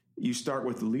you start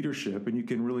with the leadership, and you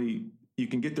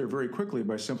can get there very quickly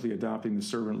by simply adopting the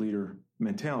servant leader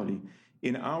mentality.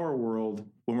 In our world,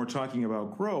 when we're talking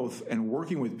about growth and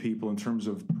working with people in terms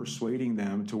of persuading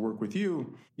them to work with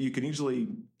you, you can easily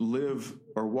live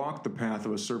or walk the path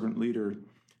of a servant leader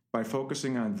by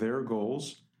focusing on their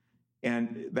goals.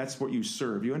 And that's what you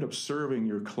serve. You end up serving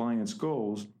your client's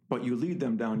goals, but you lead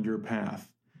them down your path.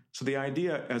 So the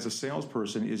idea as a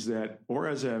salesperson is that, or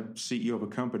as a CEO of a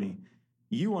company,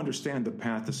 you understand the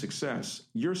path to success.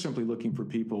 You're simply looking for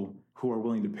people who are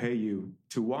willing to pay you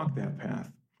to walk that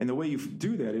path. And the way you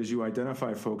do that is you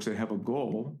identify folks that have a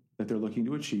goal that they're looking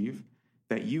to achieve,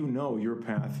 that you know your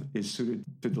path is suited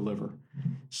to deliver.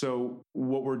 So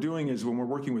what we're doing is when we're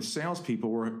working with salespeople,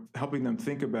 we're helping them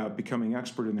think about becoming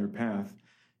expert in their path,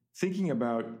 thinking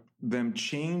about them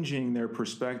changing their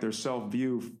perspective, their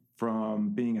self-view from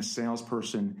being a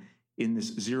salesperson in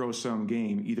this zero-sum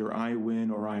game, either I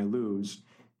win or I lose,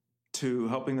 to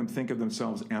helping them think of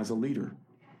themselves as a leader.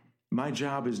 My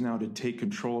job is now to take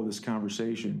control of this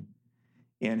conversation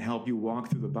and help you walk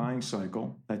through the buying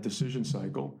cycle, that decision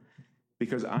cycle,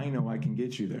 because I know I can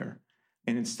get you there.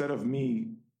 And instead of me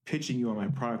pitching you on my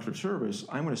product or service,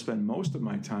 I'm going to spend most of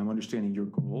my time understanding your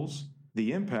goals,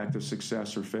 the impact of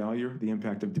success or failure, the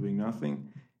impact of doing nothing,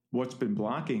 what's been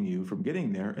blocking you from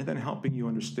getting there, and then helping you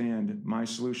understand my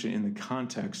solution in the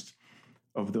context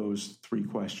of those three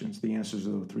questions, the answers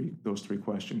to those three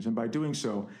questions. And by doing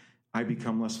so, I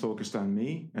become less focused on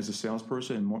me as a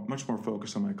salesperson and much more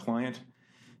focused on my client.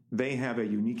 They have a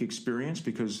unique experience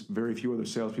because very few other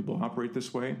salespeople operate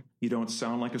this way. You don't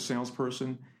sound like a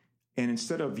salesperson. And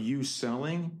instead of you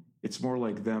selling, it's more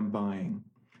like them buying.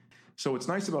 So what's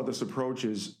nice about this approach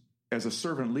is, as a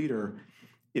servant leader,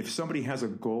 if somebody has a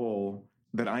goal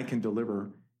that I can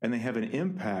deliver and they have an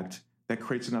impact that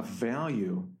creates enough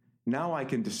value, now I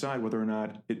can decide whether or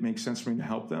not it makes sense for me to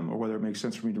help them or whether it makes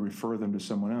sense for me to refer them to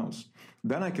someone else.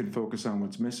 Then I can focus on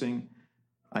what's missing.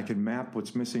 I can map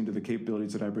what's missing to the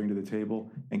capabilities that I bring to the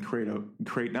table and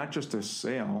create not just a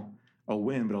sale, a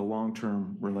win, but a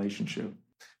long-term relationship.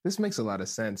 This makes a lot of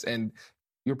sense. And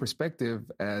your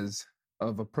perspective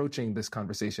of approaching this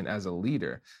conversation as a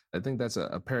leader, I think that's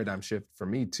a paradigm shift for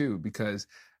me too, because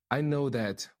I know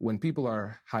that when people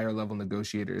are higher level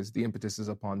negotiators, the impetus is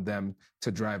upon them to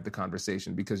drive the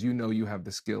conversation because you know you have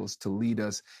the skills to lead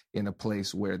us in a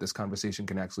place where this conversation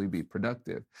can actually be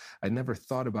productive. I never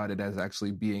thought about it as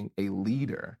actually being a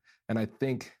leader. And I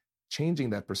think changing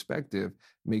that perspective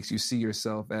makes you see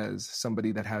yourself as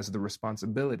somebody that has the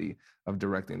responsibility of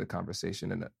directing the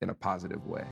conversation in a positive way.